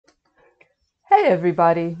Hey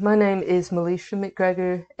everybody, my name is Melisha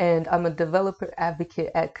McGregor and I'm a developer advocate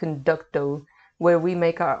at Conducto, where we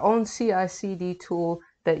make our own CI/CD tool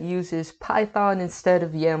that uses Python instead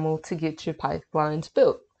of YAML to get your pipelines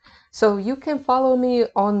built. So you can follow me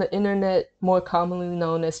on the internet, more commonly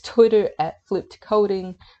known as Twitter, at Flipped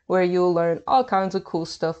Coding, where you'll learn all kinds of cool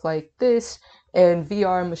stuff like this and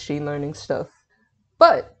VR machine learning stuff.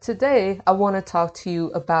 But today I want to talk to you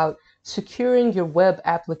about securing your web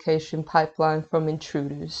application pipeline from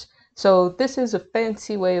intruders. So this is a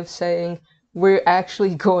fancy way of saying we're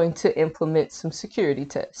actually going to implement some security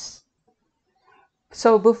tests.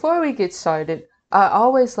 So before we get started, I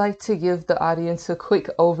always like to give the audience a quick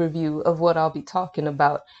overview of what I'll be talking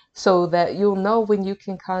about so that you'll know when you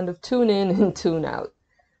can kind of tune in and tune out.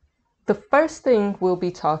 The first thing we'll be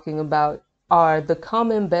talking about are the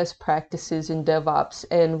common best practices in DevOps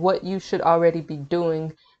and what you should already be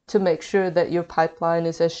doing to make sure that your pipeline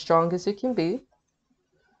is as strong as it can be.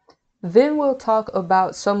 Then we'll talk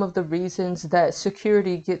about some of the reasons that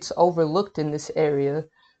security gets overlooked in this area.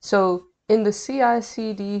 So in the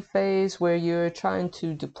CI/CD phase where you're trying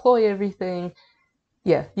to deploy everything,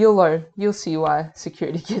 you'll see why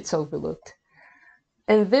security gets overlooked.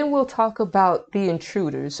 And then we'll talk about the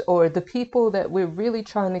intruders, or the people that we're really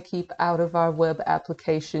trying to keep out of our web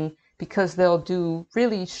application because they'll do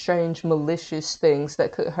really strange, malicious things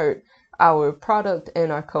that could hurt our product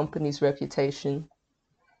and our company's reputation.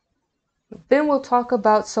 Then we'll talk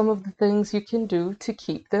about some of the things you can do to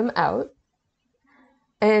keep them out.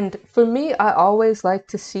 And for me, I always like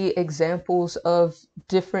to see examples of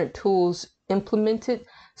different tools implemented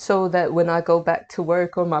so that when I go back to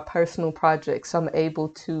work or my personal projects, I'm able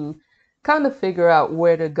to kind of figure out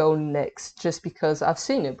where to go next just because I've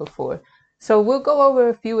seen it before. So we'll go over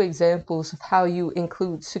a few examples of how you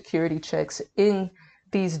include security checks in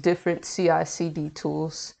these different CI/CD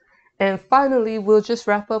tools. And finally, we'll just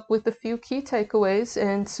wrap up with a few key takeaways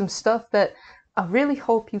and some stuff that I really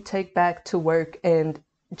hope you take back to work and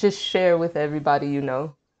just share with everybody you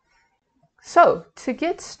know. So to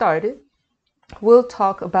get started, we'll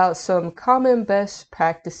talk about some common best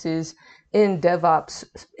practices in DevOps,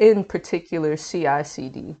 in particular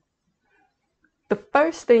CI/CD. The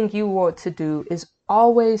first thing you want to do is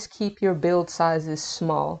always keep your build sizes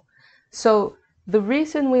small. So the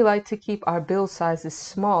reason we like to keep our build sizes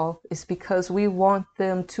small is because we want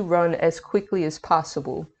them to run as quickly as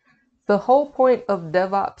possible. The whole point of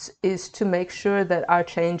DevOps is to make sure that our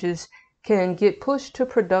changes can get pushed to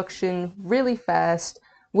production really fast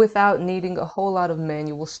without needing a whole lot of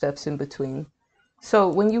manual steps in between. So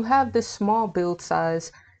when you have this small build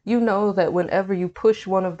size, you know that whenever you push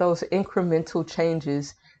one of those incremental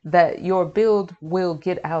changes, that your build will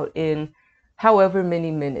get out in however many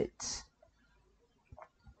minutes.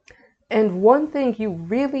 And one thing you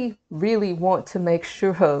really, really want to make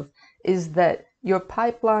sure of is that your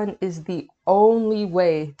pipeline is the only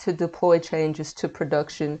way to deploy changes to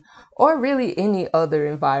production or really any other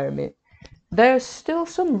environment. There's still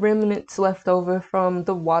some remnants left over from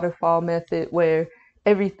the waterfall method where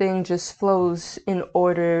everything just flows in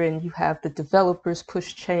order and you have the developers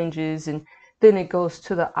push changes and then it goes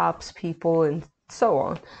to the ops people and so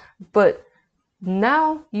on. But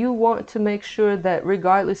now you want to make sure that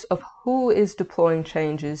regardless of who is deploying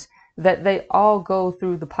changes, that they all go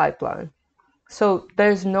through the pipeline. So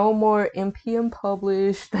there's no more npm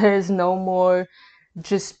publish, there's no more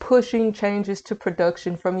just pushing changes to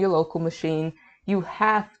production from your local machine. You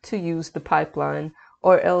have to use the pipeline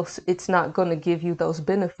or else it's not going to give you those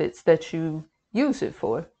benefits that you use it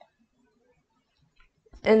for.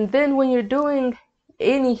 And then when you're doing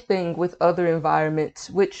anything with other environments,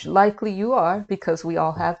 which likely you are because we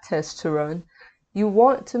all have tests to run, you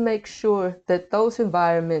want to make sure that those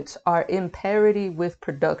environments are in parity with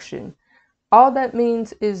production. All that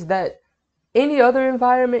means is that any other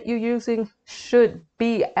environment you're using should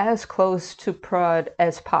be as close to prod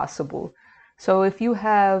as possible. So if you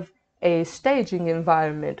have a staging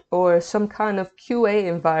environment or some kind of QA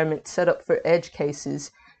environment set up for edge cases,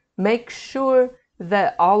 make sure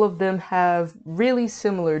that all of them have really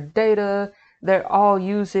similar data. They're all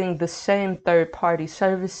using the same third-party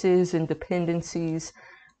services and dependencies.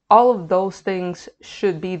 All of those things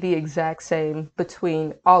should be the exact same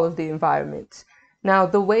between all of the environments. Now,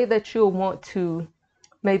 the way that you'll want to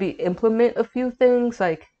maybe implement a few things,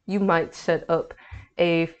 like you might set up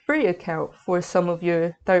a free account for some of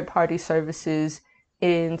your third-party services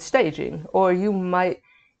in staging, or you might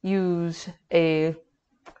use a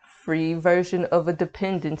free version of a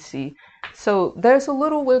dependency. So there's a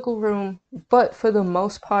little wiggle room, but for the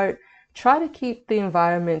most part, try to keep the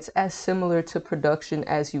environments as similar to production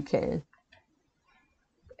as you can.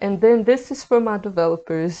 And then this is for my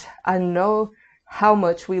developers. I know how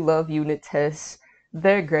much we love unit tests.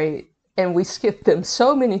 They're great. And we skip them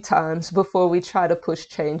so many times before we try to push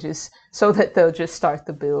changes so that they'll just start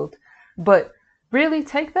the build. But really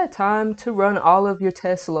take that time to run all of your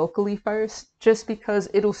tests locally first, just because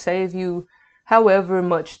it'll save you however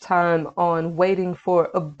much time on waiting for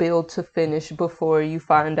a build to finish before you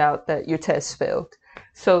find out that your test failed.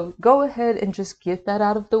 So go ahead and just get that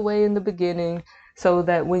out of the way in the beginning so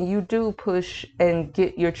that when you do push and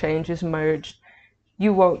get your changes merged,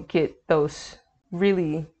 you won't get those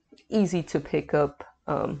really easy to pick up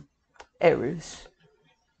errors.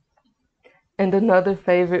 And another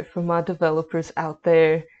favorite for my developers out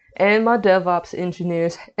there and my DevOps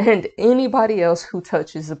engineers and anybody else who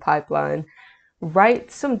touches the pipeline,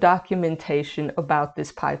 write some documentation about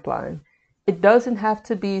this pipeline. It doesn't have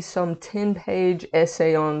to be some 10-page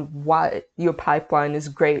essay on why your pipeline is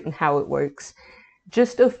great and how it works.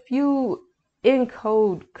 Just a few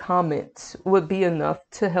in-code comments would be enough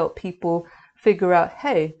to help people figure out,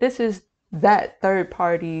 hey, this is that third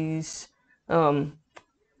party's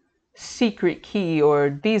secret key,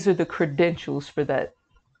 or these are the credentials for that.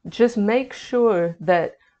 Just make sure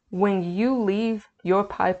that when you leave your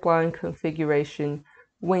pipeline configuration,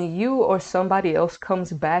 when you or somebody else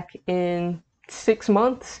comes back in 6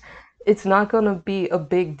 months, it's not going to be a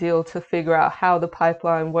big deal to figure out how the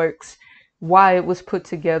pipeline works, why it was put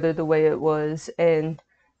together the way it was, and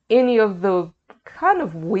any of the kind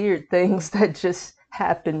of weird things that just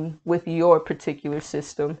happen with your particular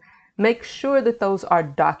system. Make sure that those are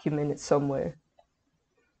documented somewhere.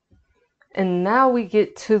 And now we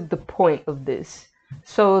get to the point of this.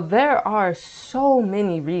 So there are so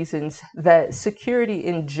many reasons that security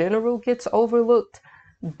in general gets overlooked,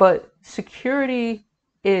 but security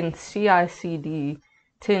in CI/CD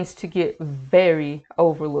tends to get very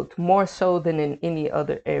overlooked, more so than in any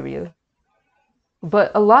other area.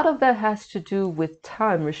 But a lot of that has to do with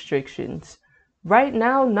time restrictions. Right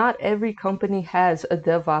now, not every company has a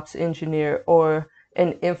DevOps engineer or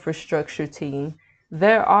an infrastructure team.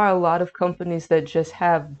 There are a lot of companies that just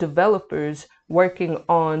have developers working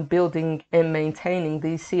on building and maintaining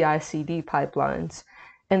these CI/CD pipelines.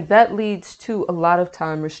 And that leads to a lot of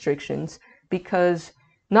time restrictions because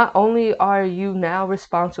not only are you now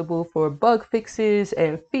responsible for bug fixes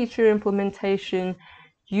and feature implementation,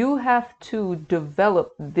 you have to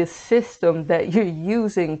develop the system that you're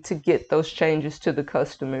using to get those changes to the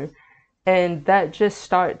customer. And that just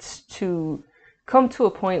starts to come to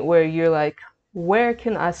a point where you're like, where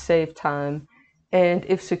can I save time? And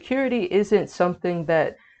if security isn't something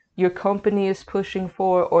that your company is pushing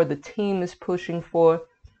for or the team is pushing for,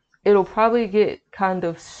 it'll probably get kind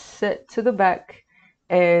of set to the back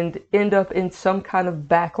and end up in some kind of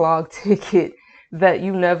backlog ticket that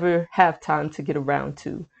you never have time to get around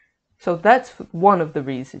to. So that's one of the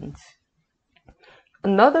reasons.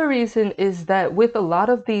 Another reason is that with a lot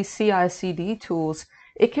of these CI/CD tools,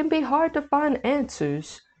 it can be hard to find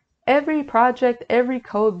answers. Every project, every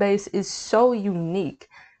code base is so unique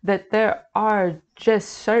that there are just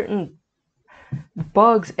certain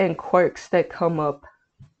bugs and quirks that come up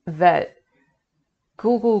that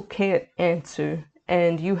Google can't answer,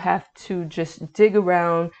 and you have to just dig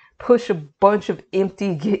around, push a bunch of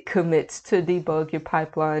empty Git commits to debug your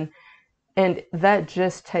pipeline, and that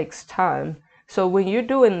just takes time. So when you're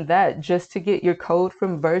doing that just to get your code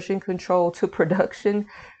from version control to production,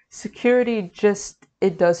 security just,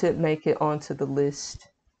 it doesn't make it onto the list.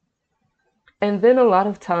 And then a lot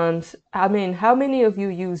of times, I mean, how many of you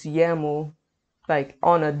use YAML like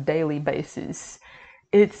on a daily basis?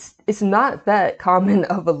 It's not that common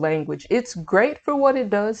of a language. It's great for what it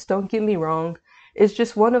does, don't get me wrong. It's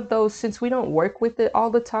just one of those, since we don't work with it all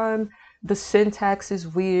the time, the syntax is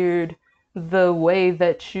weird. The way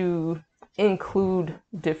that you include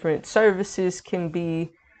different services can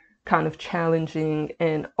be kind of challenging,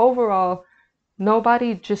 and overall,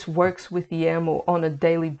 nobody just works with YAML on a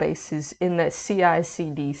daily basis in that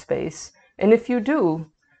CI/CD space. And if you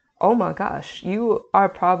do, oh my gosh, you are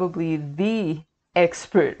probably the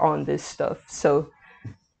expert on this stuff. So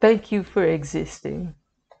thank you for existing.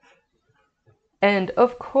 And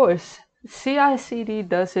of course, CI/CD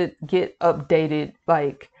doesn't get updated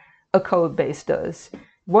like a code base does.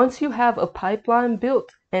 Once you have a pipeline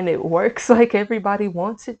built and it works like everybody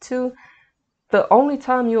wants it to, the only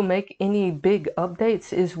time you'll make any big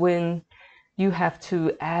updates is when you have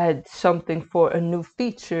to add something for a new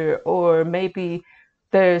feature, or maybe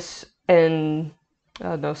there's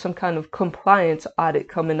I don't know, some kind of compliance audit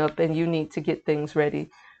coming up and you need to get things ready.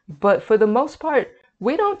 But for the most part,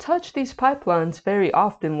 we don't touch these pipelines very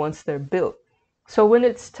often once they're built. So when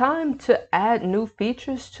it's time to add new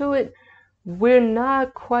features to it, we're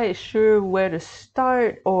not quite sure where to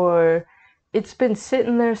start, or it's been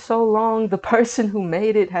sitting there so long, the person who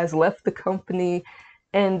made it has left the company,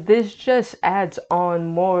 and this just adds on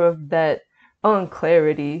more of that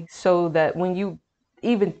unclarity, so that when you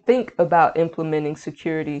even think about implementing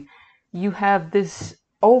security, you have this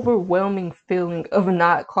overwhelming feeling of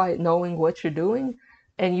not quite knowing what you're doing,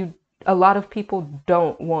 and a lot of people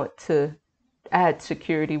don't want to add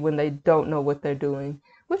security when they don't know what they're doing,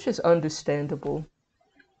 which is understandable.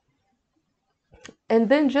 And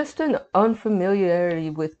then just an unfamiliarity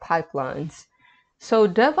with pipelines. So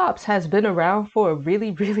DevOps has been around for a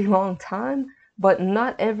really, really long time, but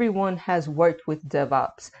not everyone has worked with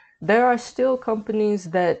DevOps. There are still companies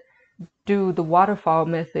that do the waterfall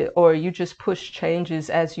method, or you just push changes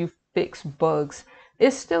as you fix bugs.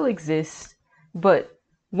 It still exists, but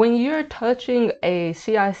when you're touching a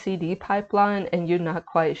CI/CD pipeline and you're not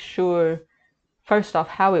quite sure, first off,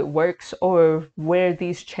 how it works or where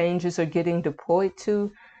these changes are getting deployed to,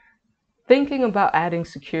 thinking about adding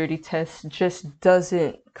security tests just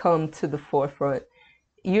doesn't come to the forefront.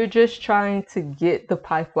 You're just trying to get the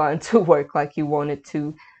pipeline to work like you want it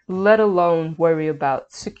to, let alone worry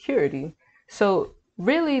about security. So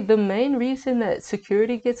really the main reason that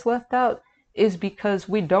security gets left out is because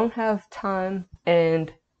we don't have time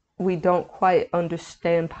and we don't quite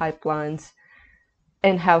understand pipelines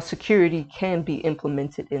and how security can be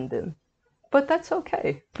implemented in them. But that's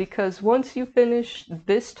okay, because once you finish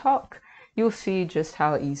this talk, you'll see just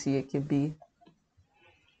how easy it can be.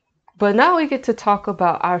 But now we get to talk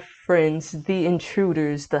about our friends, the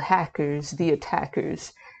intruders, the hackers, the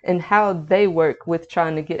attackers, and how they work with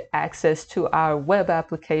trying to get access to our web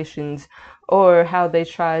applications, or how they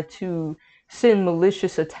try to send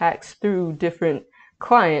malicious attacks through different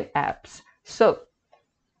client apps. So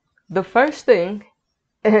the first thing,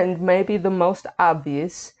 and maybe the most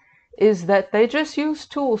obvious, is that they just use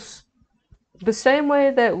tools. The same way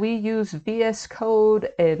that we use VS Code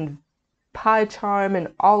and PyCharm and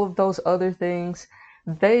all of those other things,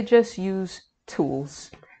 they just use tools.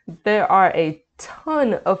 There are a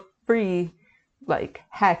ton of free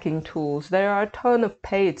hacking tools. There are a ton of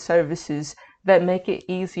paid services that make it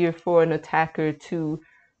easier for an attacker to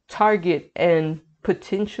target and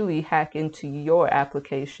potentially hack into your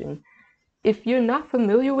application. If you're not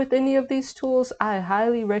familiar with any of these tools, I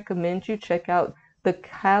highly recommend you check out the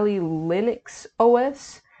Kali Linux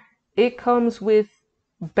OS. It comes with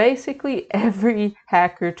basically every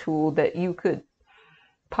hacker tool that you could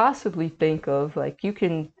possibly think of. Like, you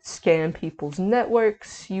can scan people's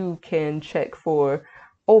networks, you can check for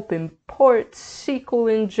open ports,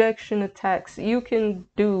 SQL injection attacks. You can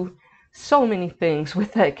do so many things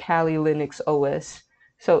with that Kali Linux OS.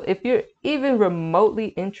 So if you're even remotely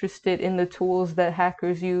interested in the tools that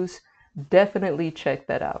hackers use, definitely check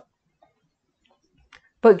that out.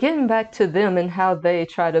 But getting back to them and how they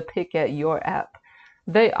try to pick at your app,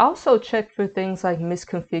 they also check for things like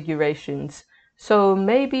misconfigurations. So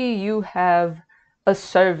maybe you have a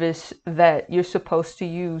service that you're supposed to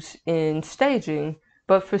use in staging,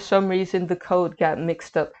 but for some reason the code got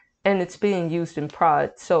mixed up and it's being used in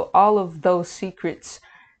prod. So all of those secrets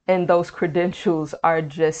and those credentials are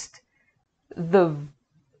just the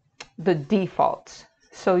the defaults.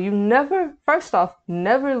 So you never, first off,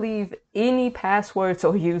 never leave any passwords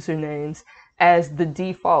or usernames as the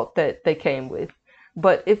default that they came with.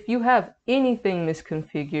 But if you have anything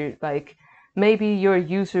misconfigured, like maybe your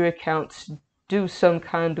user accounts do some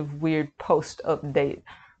kind of weird post update,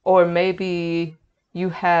 or maybe you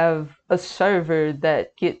have a server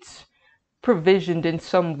that gets provisioned in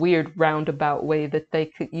some weird roundabout way that they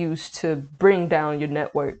could use to bring down your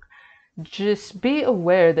network, just be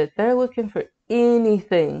aware that they're looking for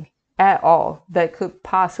anything at all that could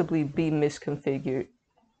possibly be misconfigured.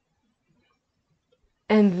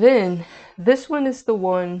 And then this one is the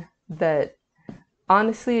one that,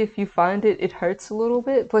 honestly, if you find it, it hurts a little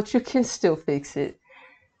bit, but you can still fix it.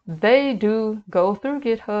 They do go through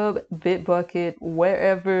GitHub, Bitbucket,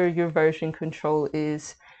 wherever your version control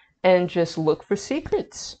is, and just look for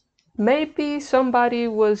secrets. Maybe somebody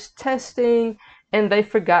was testing and they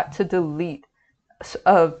forgot to delete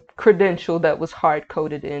a credential that was hard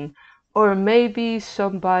coded in, or maybe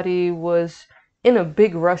somebody was in a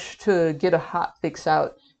big rush to get a hotfix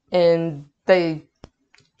out and they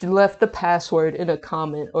left the password in a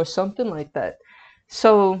comment or something like that.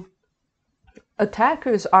 So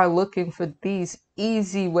attackers are looking for these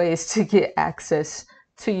easy ways to get access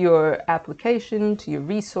to your application, to your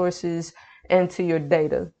resources, and to your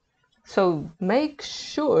data. So make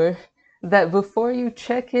sure that before you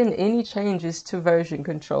check in any changes to version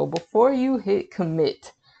control, before you hit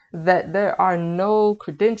commit, that there are no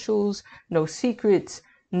credentials, no secrets,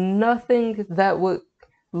 nothing that would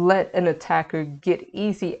let an attacker get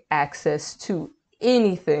easy access to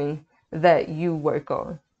anything that you work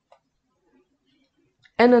on.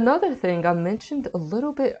 And another thing I mentioned a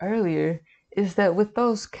little bit earlier is that with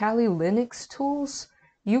those Kali Linux tools,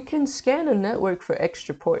 you can scan a network for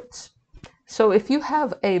extra ports. So if you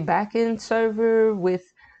have a backend server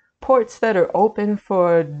with ports that are open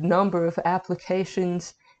for a number of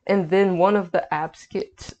applications, and then one of the apps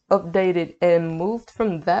gets updated and moved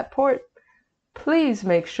from that port, please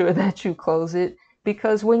make sure that you close it,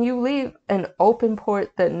 because when you leave an open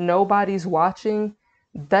port that nobody's watching,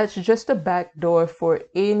 that's just a backdoor for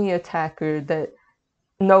any attacker that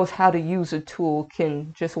knows how to use a tool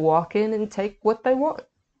can just walk in and take what they want.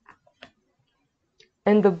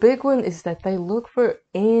 And the big one is that they look for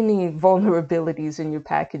any vulnerabilities in your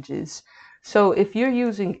packages. So if you're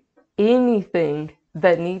using anything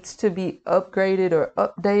that needs to be upgraded or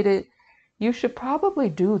updated, you should probably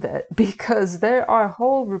do that, because there are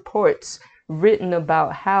whole reports written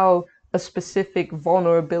about how a specific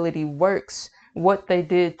vulnerability works, what they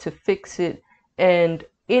did to fix it, and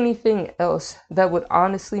anything else that would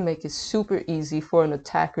honestly make it super easy for an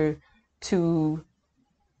attacker to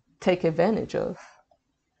take advantage of.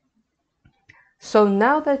 So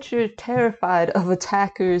now that you're terrified of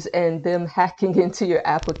attackers and them hacking into your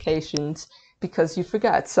applications because you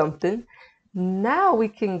forgot something, now we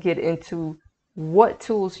can get into what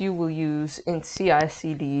tools you will use in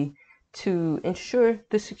CI/CD to ensure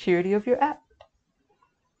the security of your app.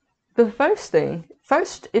 The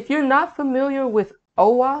first, if you're not familiar with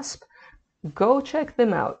OWASP, go check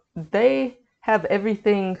them out. They have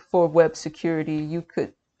everything for web security you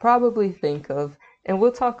could probably think of, and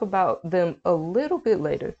we'll talk about them a little bit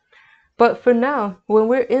later. But for now, when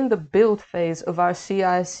we're in the build phase of our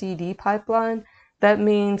CI/CD pipeline, that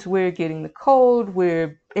means we're getting the code,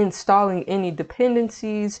 we're installing any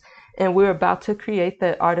dependencies, and we're about to create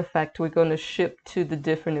that artifact we're going to ship to the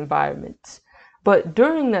different environments. But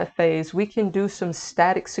during that phase, we can do some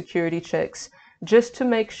static security checks just to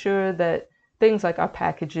make sure that things like our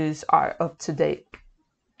packages are up to date.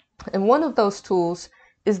 And one of those tools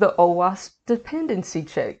is the OWASP dependency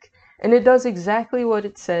check. And it does exactly what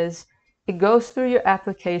it says. It goes through your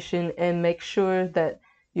application and makes sure that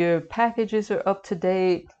your packages are up to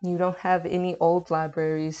date, you don't have any old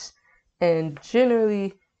libraries, and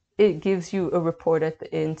generally it gives you a report at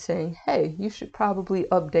the end saying, hey, you should probably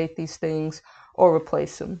update these things or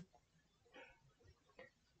replace them.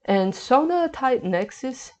 And Sonatype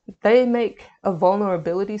Nexus, they make a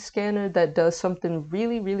vulnerability scanner that does something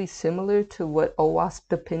really, really similar to what OWASP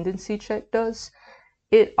dependency check does.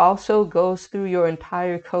 It also goes through your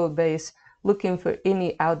entire code base looking for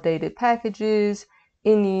any outdated packages,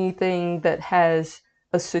 anything that has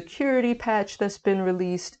a security patch that's been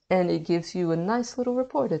released, and it gives you a nice little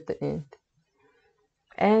report at the end.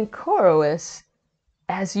 And CoreOS,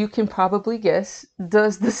 as you can probably guess,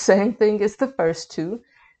 does the same thing as the first two.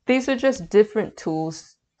 These are just different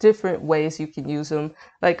tools, different ways you can use them.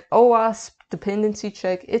 Like OWASP dependency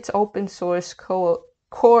check, it's open source.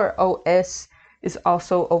 CoreOS is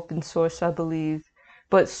also open source, I believe.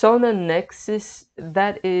 But Sona Nexus,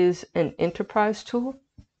 that is an enterprise tool.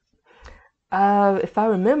 If I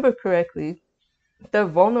remember correctly, the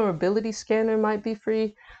vulnerability scanner might be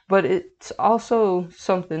free, but it's also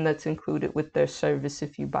something that's included with their service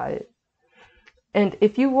if you buy it. And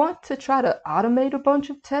if you want to try to automate a bunch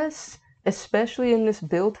of tests, especially in this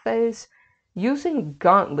build phase, using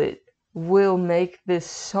Gauntlet will make this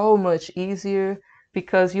so much easier,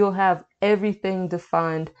 because you'll have everything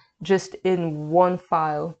defined just in one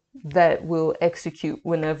file that will execute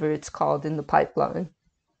whenever it's called in the pipeline.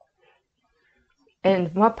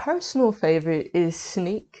 And my personal favorite is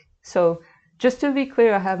Sneak. So just to be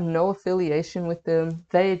clear, I have no affiliation with them.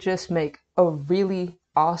 They just make a really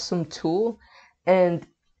awesome tool. And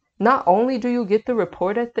not only do you get the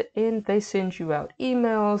report at the end, they send you out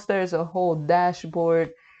emails. There's a whole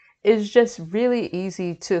dashboard. It's just really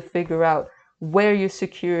easy to figure out where your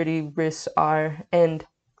security risks are. And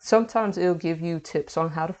sometimes it'll give you tips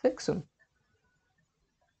on how to fix them.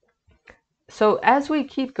 So as we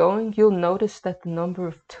keep going, you'll notice that the number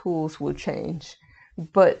of tools will change.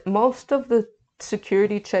 But most of the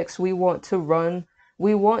security checks we want to run,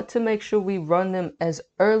 we want to make sure we run them as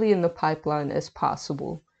early in the pipeline as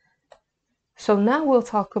possible. So now we'll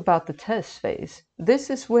talk about the test phase. This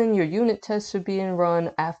is when your unit tests are being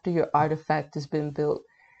run after your artifact has been built.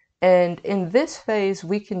 And in this phase,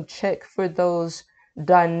 we can check for those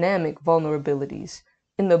dynamic vulnerabilities.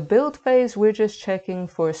 In the build phase, we're just checking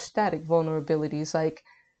for static vulnerabilities like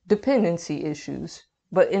dependency issues.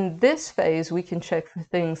 But in this phase, we can check for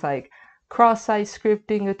things like cross-site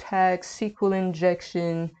scripting attacks, SQL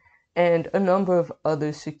injection, and a number of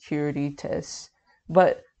other security tests.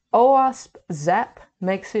 But OWASP ZAP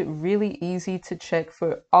makes it really easy to check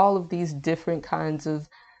for all of these different kinds of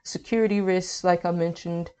security risks, like I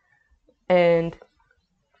mentioned. And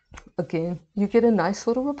again, you get a nice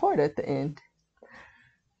little report at the end.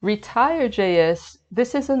 Retire.js,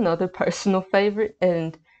 this is another personal favorite,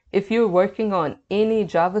 and if you're working on any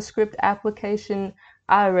JavaScript application,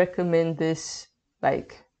 I recommend this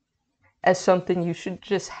like as something you should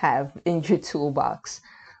just have in your toolbox.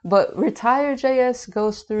 But Retire.js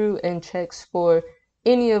goes through and checks for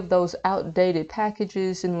any of those outdated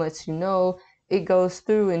packages and lets you know. It goes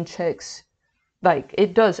through and checks, like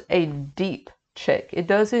it does a deep check. It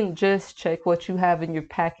doesn't just check what you have in your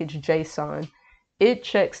package JSON. It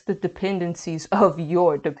checks the dependencies of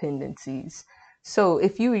your dependencies. So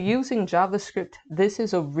if you're using JavaScript, this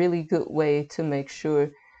is a really good way to make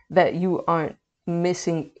sure that you aren't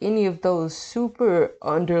missing any of those super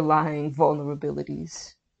underlying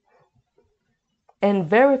vulnerabilities. And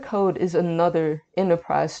Veracode is another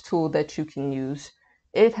enterprise tool that you can use.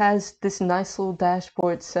 It has this nice little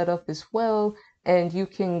dashboard set up as well, and you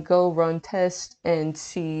can go run tests and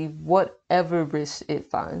see whatever risks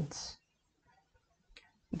it finds.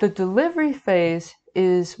 The delivery phase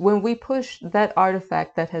is when we push that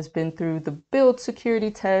artifact that has been through the build security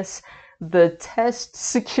tests, the test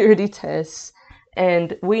security tests,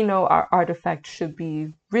 and we know our artifact should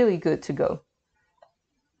be really good to go.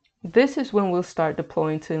 This is when we'll start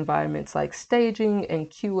deploying to environments like staging and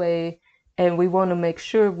QA, and we want to make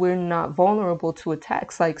sure we're not vulnerable to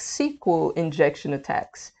attacks like SQL injection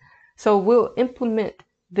attacks. So we'll implement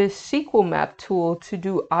this SQL map tool to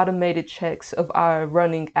do automated checks of our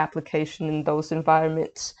running application in those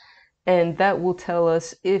environments. And that will tell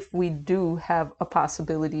us if we do have a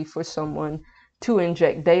possibility for someone to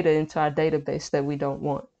inject data into our database that we don't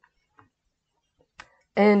want.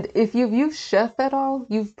 And if you've used Chef at all,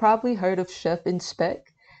 you've probably heard of Chef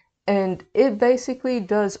Inspect. And it basically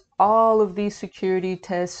does all of these security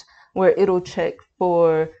tests where it'll check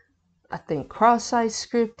for, I think, cross-site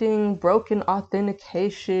scripting, broken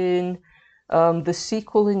authentication, the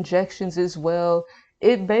SQL injections as well.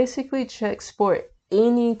 It basically checks for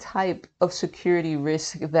any type of security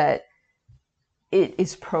risk that it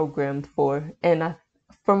is programmed for. And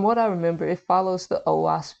from what I remember, it follows the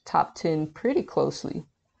OWASP top 10 pretty closely.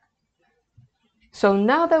 So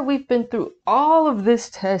now that we've been through all of this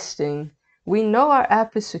testing, we know our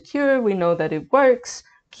app is secure, we know that it works.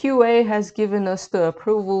 QA has given us the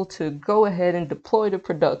approval to go ahead and deploy to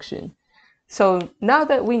production. So now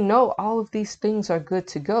that we know all of these things are good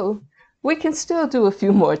to go, we can still do a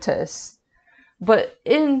few more tests. But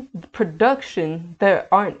in production, there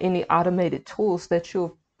aren't any automated tools that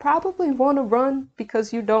you'll probably want to run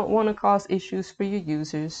because you don't want to cause issues for your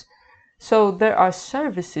users. So there are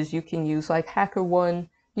services you can use like HackerOne.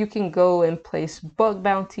 You can go and place bug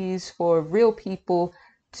bounties for real people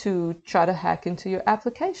to try to hack into your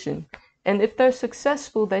application. And if they're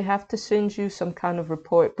successful, they have to send you some kind of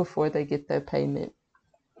report before they get their payment.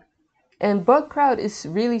 And BugCrowd is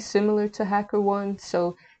really similar to HackerOne,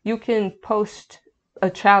 so you can post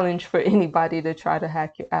a challenge for anybody to try to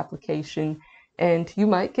hack your application, and you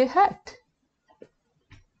might get hacked.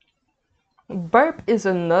 Burp is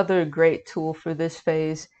another great tool for this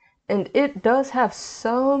phase, and it does have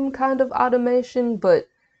some kind of automation, but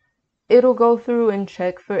it'll go through and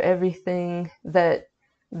check for everything that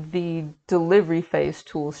the delivery phase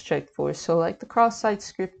tools check for. So like the cross-site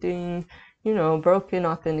scripting, broken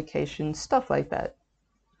authentication, stuff like that.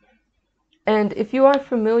 And if you aren't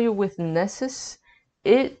familiar with Nessus,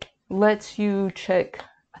 it lets you check,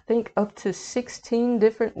 I think, up to 16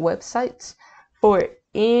 different websites for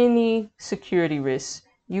any security risks.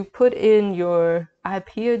 You put in your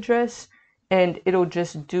IP address and it'll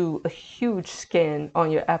just do a huge scan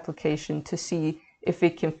on your application to see if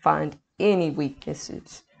it can find any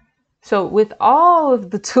weaknesses. So with all of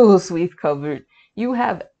the tools we've covered, you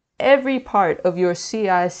have every part of your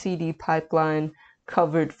CI/CD pipeline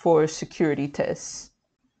covered for security tests.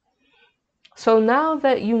 So now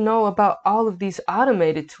that you know about all of these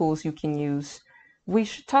automated tools you can use, we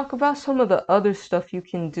should talk about some of the other stuff you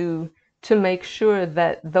can do to make sure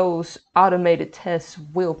that those automated tests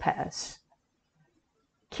will pass.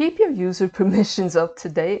 Keep your user permissions up to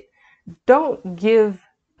date. Don't give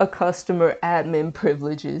a customer admin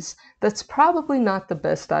privileges. That's probably not the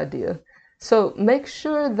best idea. So make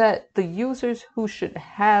sure that the users who should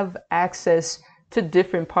have access to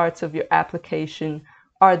different parts of your application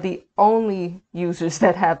are the only users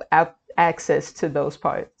that have access to those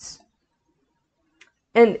parts.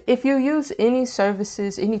 And if you use any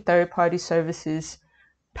services, any third-party services,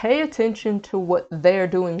 pay attention to what they're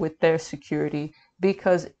doing with their security,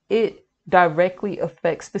 because it directly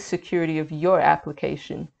affects the security of your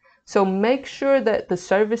application. So make sure that the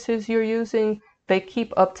services you're using, they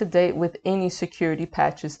keep up to date with any security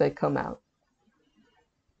patches that come out.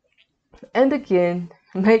 And again,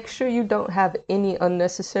 make sure you don't have any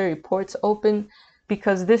unnecessary ports open,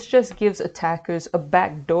 because this just gives attackers a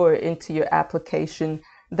backdoor into your application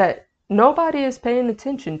that nobody is paying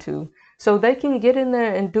attention to. So they can get in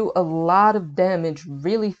there and do a lot of damage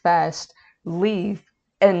really fast, leave,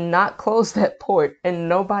 and not close that port, and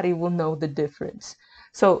nobody will know the difference.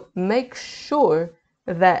 So make sure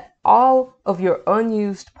that all of your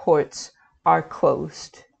unused ports are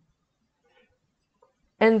closed.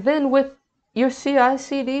 And then with your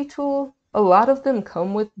CI/CD tool, a lot of them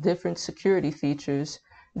come with different security features.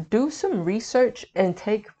 Do some research and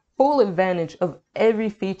take full advantage of every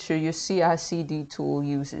feature your CI/CD tool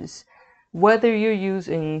uses. Whether you're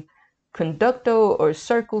using Conducto or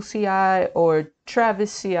Circle CI or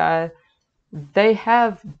Travis CI, they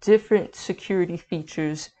have different security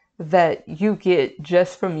features that you get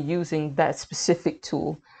just from using that specific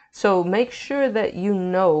tool. So make sure that you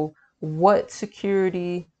know what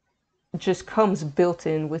security just comes built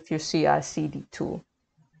in with your CI/CD tool.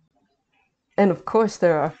 And of course,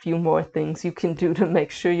 there are a few more things you can do to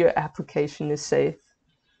make sure your application is safe.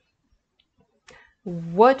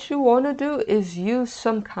 What you want to do is use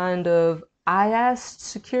some kind of IAST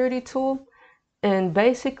security tool. And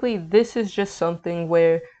basically, this is just something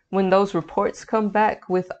where when those reports come back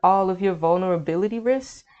with all of your vulnerability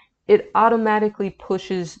risks, it automatically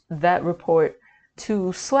pushes that report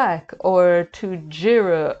to Slack or to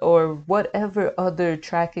Jira or whatever other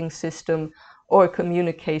tracking system or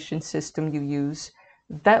communication system you use.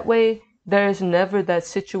 That way, there's never that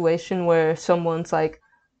situation where someone's like,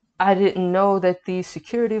 I didn't know that these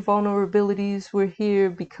security vulnerabilities were here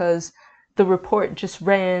because the report just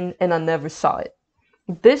ran and I never saw it.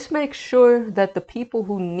 This makes sure that the people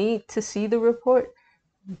who need to see the report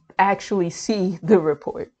actually see the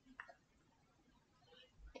report.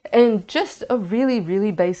 And just a really,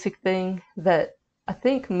 really basic thing that I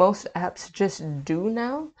think most apps just do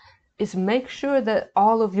now is make sure that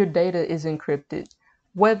all of your data is encrypted.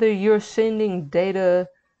 Whether you're sending data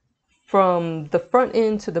from the front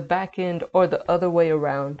end to the back end or the other way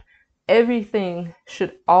around, everything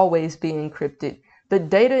should always be encrypted. The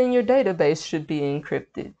data in your database should be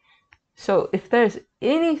encrypted. So if there's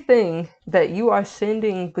anything that you are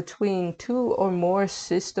sending between two or more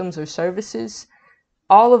systems or services,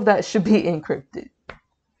 all of that should be encrypted.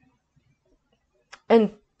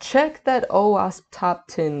 And check that OWASP top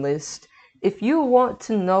 10 list. If you want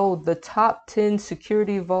to know the top 10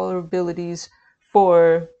 security vulnerabilities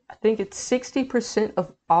for, I think it's 60%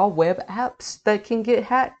 of all web apps that can get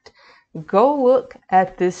hacked, go look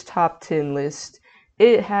at this top 10 list.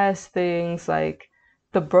 It has things like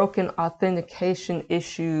the broken authentication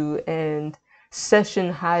issue and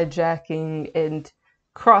session hijacking and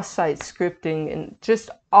cross-site scripting and just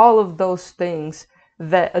all of those things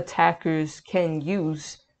that attackers can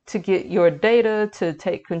use to get your data, to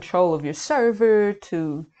take control of your server,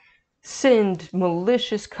 to send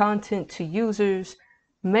malicious content to users.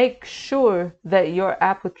 Make sure that your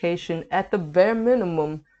application, at the bare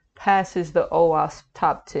minimum, passes the OWASP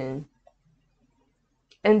top 10.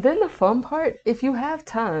 And then the fun part, if you have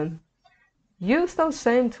time, use those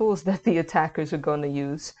same tools that the attackers are going to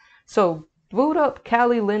use. So boot up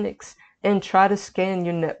Kali Linux and try to scan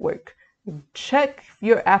your network. Check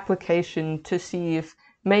your application to see if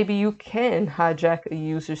maybe you can hijack a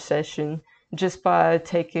user session just by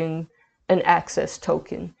taking an access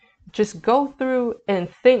token. Just go through and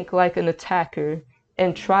think like an attacker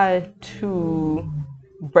and try to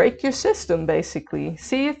break your system, basically.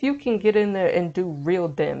 See if you can get in there and do real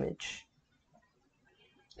damage.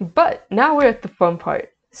 But now we're at the fun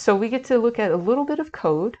part. So we get to look at a little bit of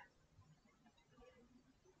code.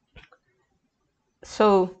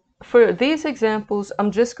 So for these examples,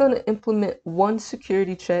 I'm just going to implement one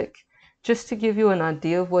security check just to give you an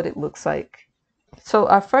idea of what it looks like. So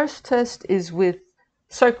our first test is with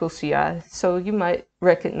Circle CI. So you might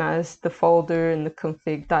recognize the folder and the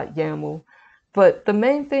config.yaml. But the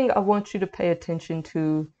main thing I want you to pay attention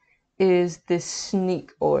to is this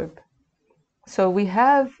sneak orb. So we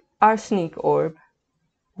have our sneak orb.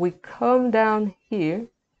 We come down here.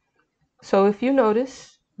 So if you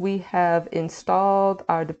notice, we have installed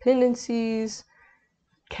our dependencies,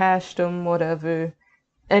 cached them, whatever.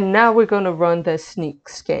 And now we're going to run the sneak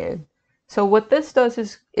scan. So what this does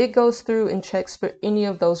is it goes through and checks for any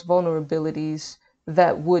of those vulnerabilities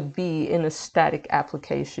that would be in a static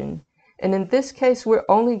application. And in this case, we're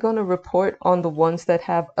only going to report on the ones that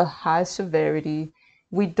have a high severity.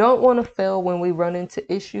 We don't want to fail when we run into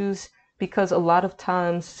issues because a lot of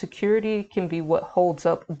times security can be what holds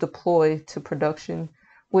up deploy to production,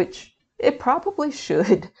 which it probably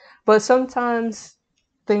should, but sometimes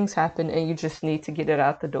things happen and you just need to get it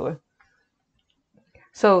out the door.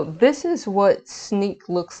 So this is what Sneak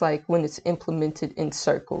looks like when it's implemented in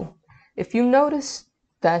Circle. If you notice,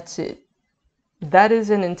 that's it. That is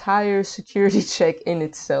an entire security check in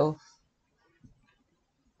itself.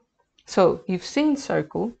 So you've seen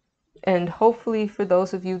Circle, and hopefully for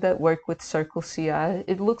those of you that work with Circle CI,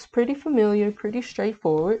 it looks pretty familiar, pretty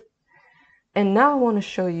straightforward. And now I want to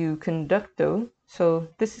show you Conducto. So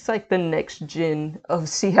this is like the next gen of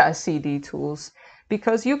CI/CD tools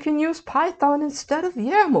because you can use Python instead of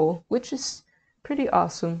YAML, which is pretty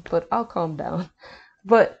awesome, but I'll calm down.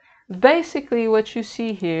 But basically what you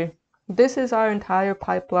see here, this is our entire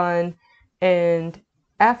pipeline. And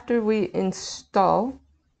after we do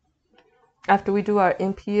our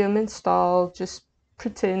npm install, just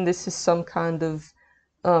pretend this is some kind of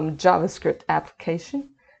JavaScript application.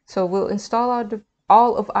 So we'll install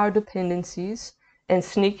all of our dependencies, and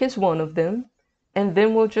Sneak is one of them, and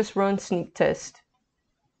then we'll just run Sneak test.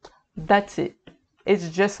 That's it. It's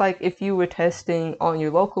just like if you were testing on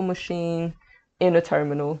your local machine in a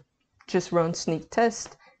terminal. Just run Sneak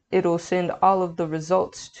test. It'll send all of the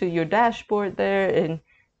results to your dashboard there, and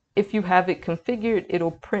if you have it configured,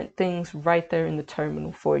 it'll print things right there in the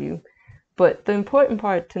terminal for you. But the important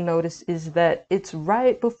part to notice is that it's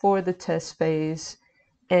right before the test phase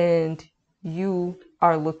and you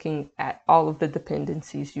are looking at all of the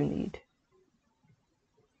dependencies you need.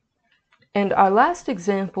 And our last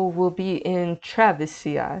example will be in Travis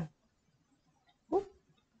CI.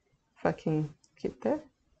 If I can get there.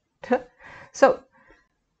 So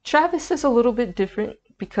Travis is a little bit different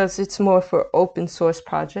because it's more for open source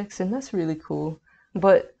projects, and that's really cool.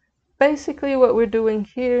 But basically what we're doing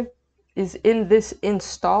here is in this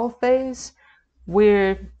install phase,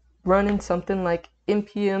 we're running something like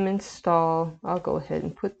npm install. I'll go ahead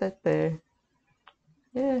and put that there.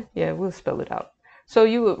 Yeah, we'll spell it out. So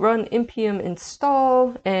you would run npm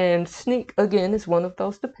install, and Sneak again is one of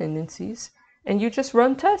those dependencies, and you just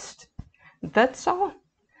run test. That's all.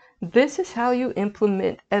 This is how you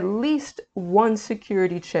implement at least one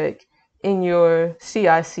security check in your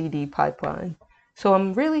CI/CD pipeline. So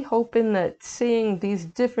I'm really hoping that seeing these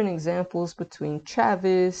different examples between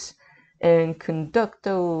Travis and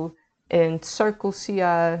Conducto and Circle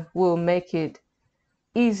CI will make it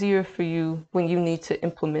easier for you when you need to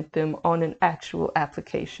implement them on an actual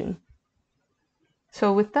application.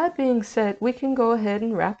 So with that being said, we can go ahead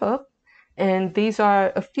and wrap up. And these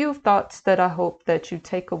are a few thoughts that I hope that you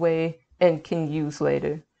take away and can use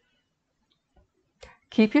later.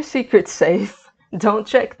 Keep your secrets safe. Don't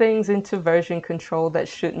check things into version control that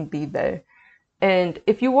shouldn't be there. And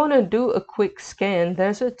if you want to do a quick scan,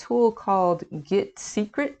 there's a tool called Get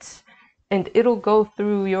Secrets, and it'll go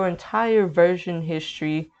through your entire version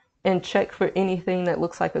history and check for anything that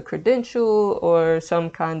looks like a credential or some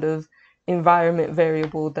kind of environment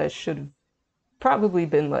variable that should have probably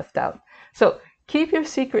been left out. So keep your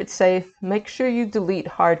secrets safe. Make sure you delete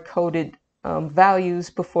hard-coded values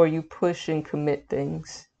before you push and commit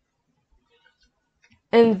things.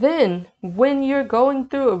 And then when you're going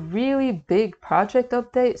through a really big project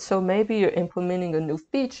update, so maybe you're implementing a new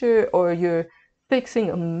feature or you're fixing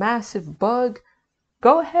a massive bug,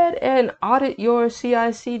 go ahead and audit your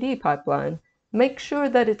CI/CD pipeline. Make sure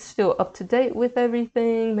that it's still up to date with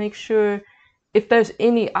everything. Make sure if there's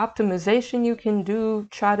any optimization you can do,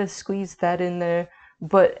 try to squeeze that in there.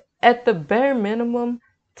 But at the bare minimum,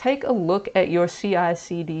 take a look at your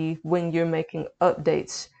CI/CD when you're making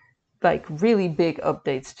updates, like really big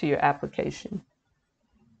updates to your application.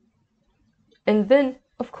 And then,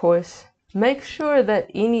 of course, make sure that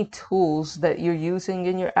any tools that you're using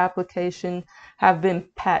in your application have been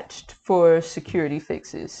patched for security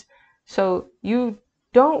fixes. So you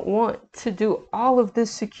don't want to do all of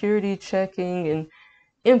this security checking and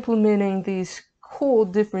implementing these cool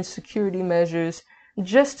different security measures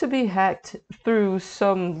just to be hacked through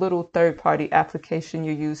some little third-party application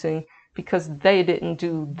you're using because they didn't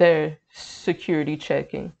do their security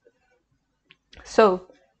checking. So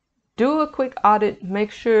do a quick audit,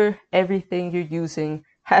 make sure everything you're using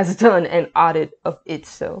has done an audit of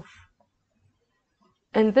itself.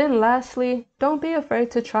 And then lastly, don't be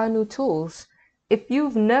afraid to try new tools. If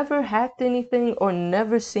you've never hacked anything or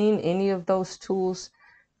never seen any of those tools,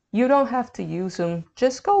 You don't have to use them.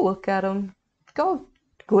 Just go look at them, go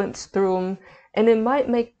glimpse through them, and it might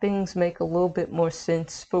make things make a little bit more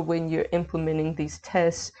sense for when you're implementing these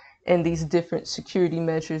tests and these different security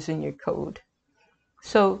measures in your code.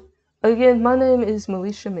 So again, my name is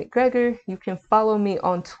Melisha McGregor. You can follow me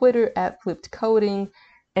on Twitter at Flipped Coding.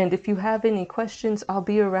 And if you have any questions, I'll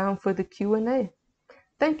be around for the Q&A.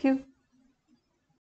 Thank you.